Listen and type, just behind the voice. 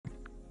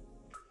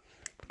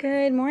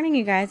Good morning,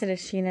 you guys. It is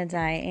Sheena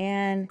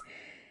Diane,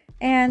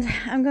 and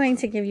I'm going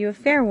to give you a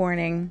fair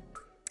warning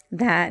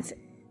that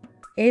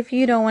if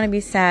you don't want to be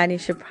sad, you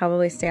should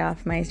probably stay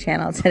off my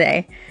channel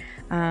today.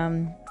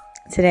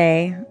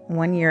 Today,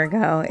 1 year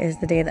ago, is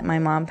the day that my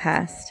mom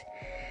passed,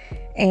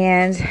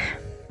 and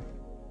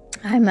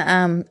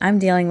I'm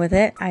dealing with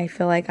it. I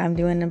feel like I'm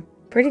doing a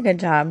pretty good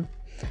job,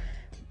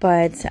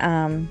 but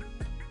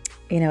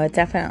it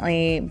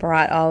definitely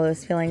brought all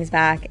those feelings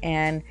back,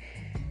 and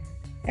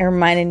it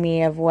reminded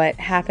me of what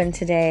happened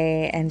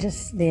today and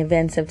just the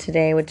events of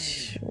today,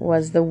 which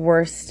was the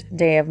worst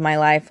day of my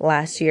life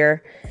last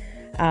year.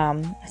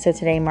 So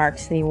today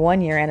marks the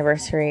 1 year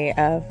anniversary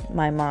of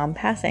my mom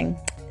passing.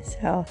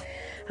 So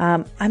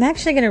I'm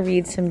actually going to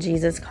read some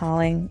Jesus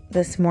Calling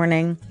this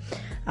morning.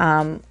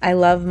 I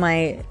love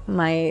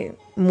my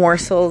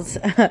morsels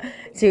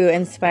to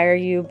inspire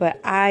you,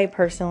 but I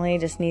personally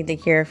just need to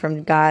hear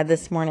from God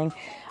this morning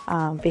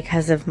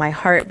because of my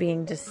heart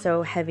being just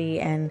so heavy,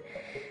 and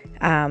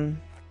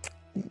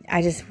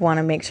I just want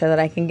to make sure that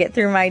I can get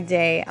through my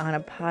day on a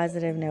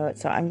positive note.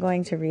 So I'm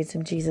going to read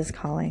some Jesus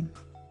Calling.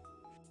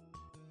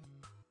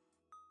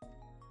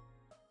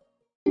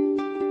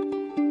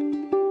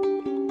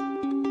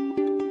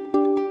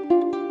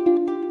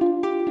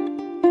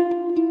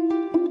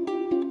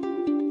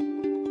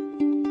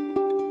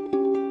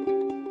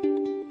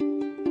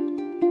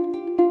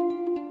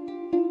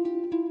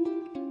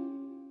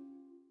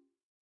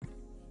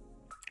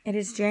 It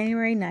is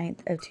January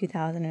 9th of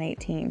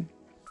 2018.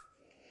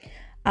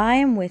 I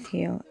am with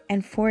you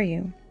and for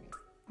you.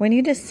 When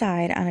you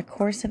decide on a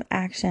course of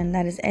action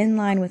that is in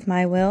line with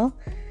my will,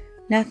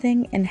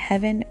 nothing in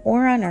heaven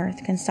or on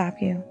earth can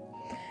stop you.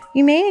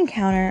 You may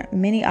encounter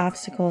many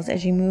obstacles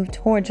as you move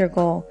towards your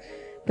goal,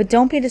 but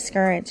don't be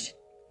discouraged.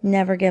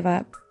 Never give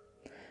up.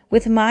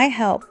 With my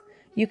help,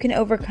 you can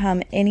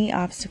overcome any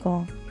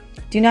obstacle.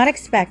 Do not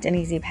expect an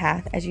easy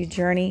path as you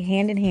journey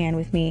hand in hand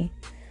with me.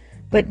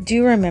 But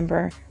do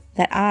remember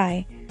that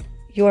I,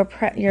 your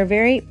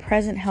very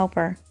present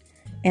helper,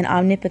 and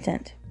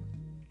omnipotent.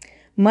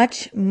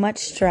 Much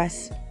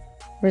stress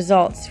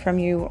results from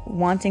you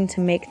wanting to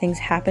make things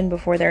happen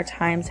before their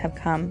times have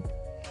come.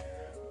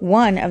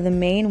 One of the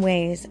main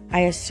ways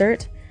I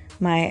assert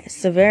my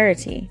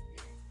severity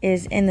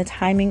is in the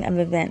timing of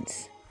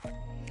events.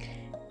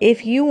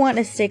 If you want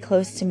to stay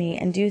close to me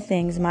and do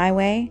things my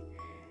way,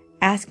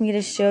 ask me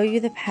to show you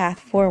the path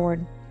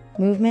forward,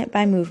 movement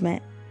by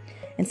movement.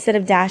 Instead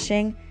of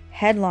dashing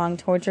headlong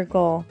towards your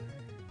goal,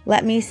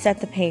 let me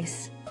set the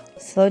pace,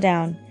 slow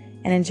down,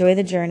 and enjoy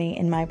the journey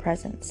in my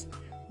presence.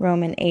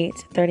 Romans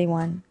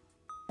 8:31.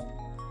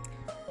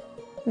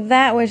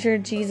 That was your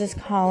Jesus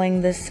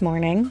Calling this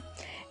morning,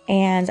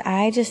 and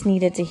I just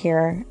needed to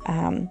hear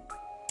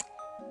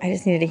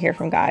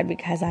from God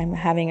because I'm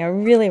having a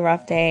really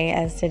rough day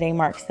as today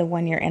marks the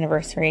 1 year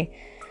anniversary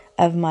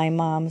of my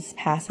mom's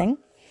passing.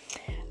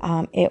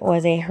 It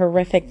was a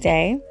horrific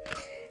day.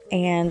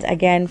 And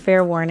again,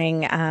 fair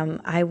warning,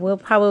 I will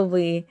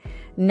probably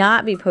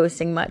not be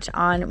posting much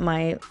on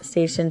my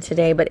station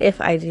today, but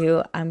if I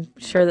do, I'm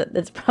sure that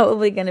it's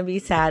probably going to be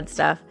sad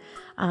stuff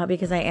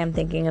because I am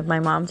thinking of my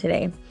mom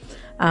today.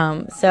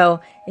 So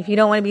if you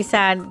don't want to be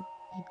sad,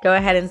 go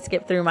ahead and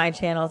skip through my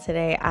channel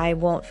today. I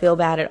won't feel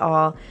bad at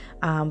all,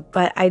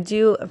 but I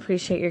do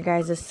appreciate your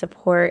guys'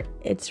 support.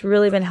 It's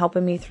really been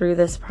helping me through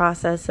this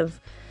process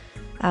of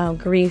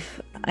grief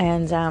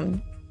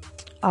and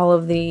all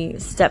of the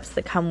steps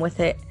that come with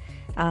it.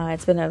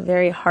 It's been a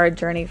very hard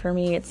journey for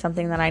me. It's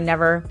something that I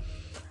never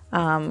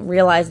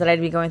realized that I'd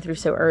be going through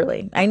so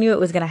early. I knew it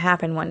was going to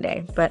happen one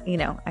day, but,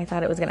 I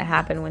thought it was going to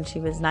happen when she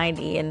was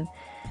 90 and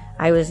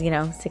I was,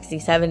 60,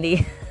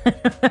 70.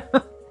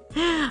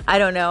 I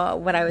don't know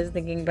what I was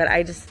thinking, but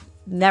I just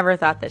never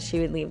thought that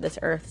she would leave this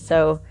earth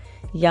so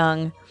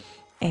young.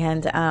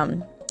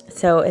 And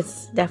so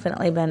it's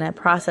definitely been a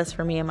process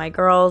for me and my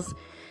girls.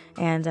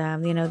 And,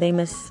 they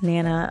miss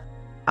Nana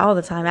all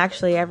the time,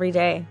 actually every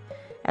day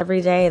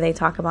they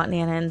talk about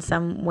Nana in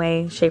some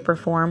way, shape, or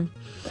form,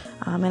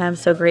 and I'm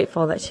so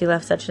grateful that she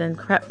left such an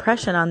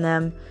impression on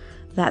them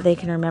that they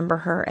can remember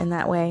her in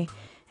that way.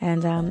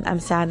 And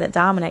I'm sad that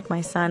Dominic, my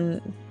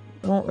son,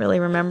 won't really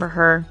remember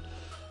her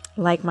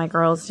like my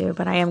girls do,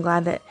 but I am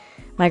glad that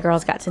my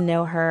girls got to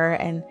know her,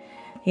 and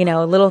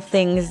little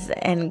things.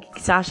 And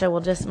Sasha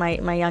will just,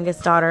 my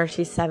youngest daughter,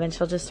 she's 7,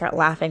 she'll just start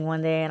laughing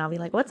one day and I'll be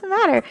like, what's the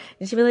matter?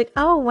 And she'll be like,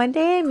 oh, one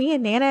day me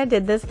and Nana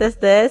did this,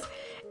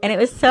 and it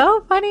was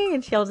so funny.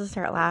 And she'll just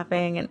start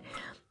laughing, and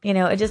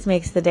it just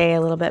makes the day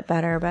a little bit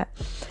better. But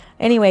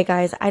anyway,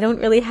 guys, I don't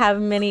really have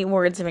many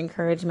words of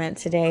encouragement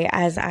today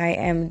as I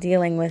am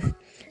dealing with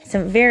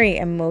some very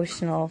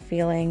emotional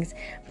feelings.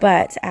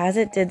 But as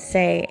it did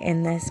say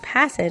in this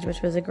passage,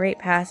 which was a great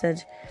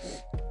passage,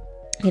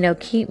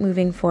 keep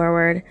moving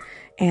forward,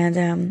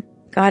 and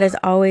God is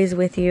always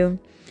with you,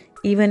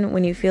 even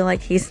when you feel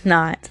like He's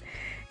not.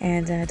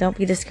 And don't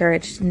be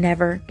discouraged.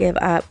 Never give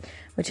up,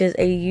 which is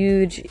a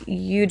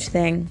huge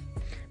thing,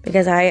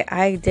 because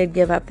I did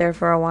give up there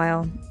for a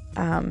while.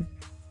 When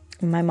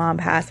my mom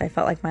passed, I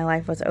felt like my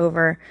life was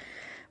over.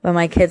 but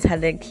my kids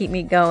had to keep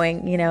me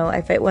going. You know,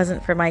 if it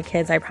wasn't for my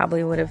kids, I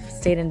probably would have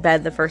stayed in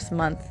bed the first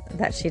month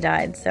that she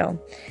died.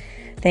 So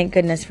thank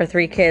goodness for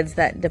 3 kids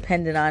that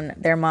depended on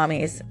their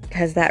mommies,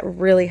 because that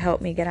really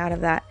helped me get out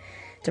of that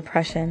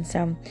depression.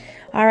 So,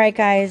 all right,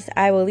 guys,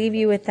 I will leave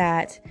you with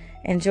that.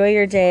 Enjoy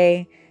your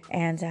day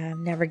and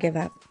never give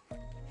up.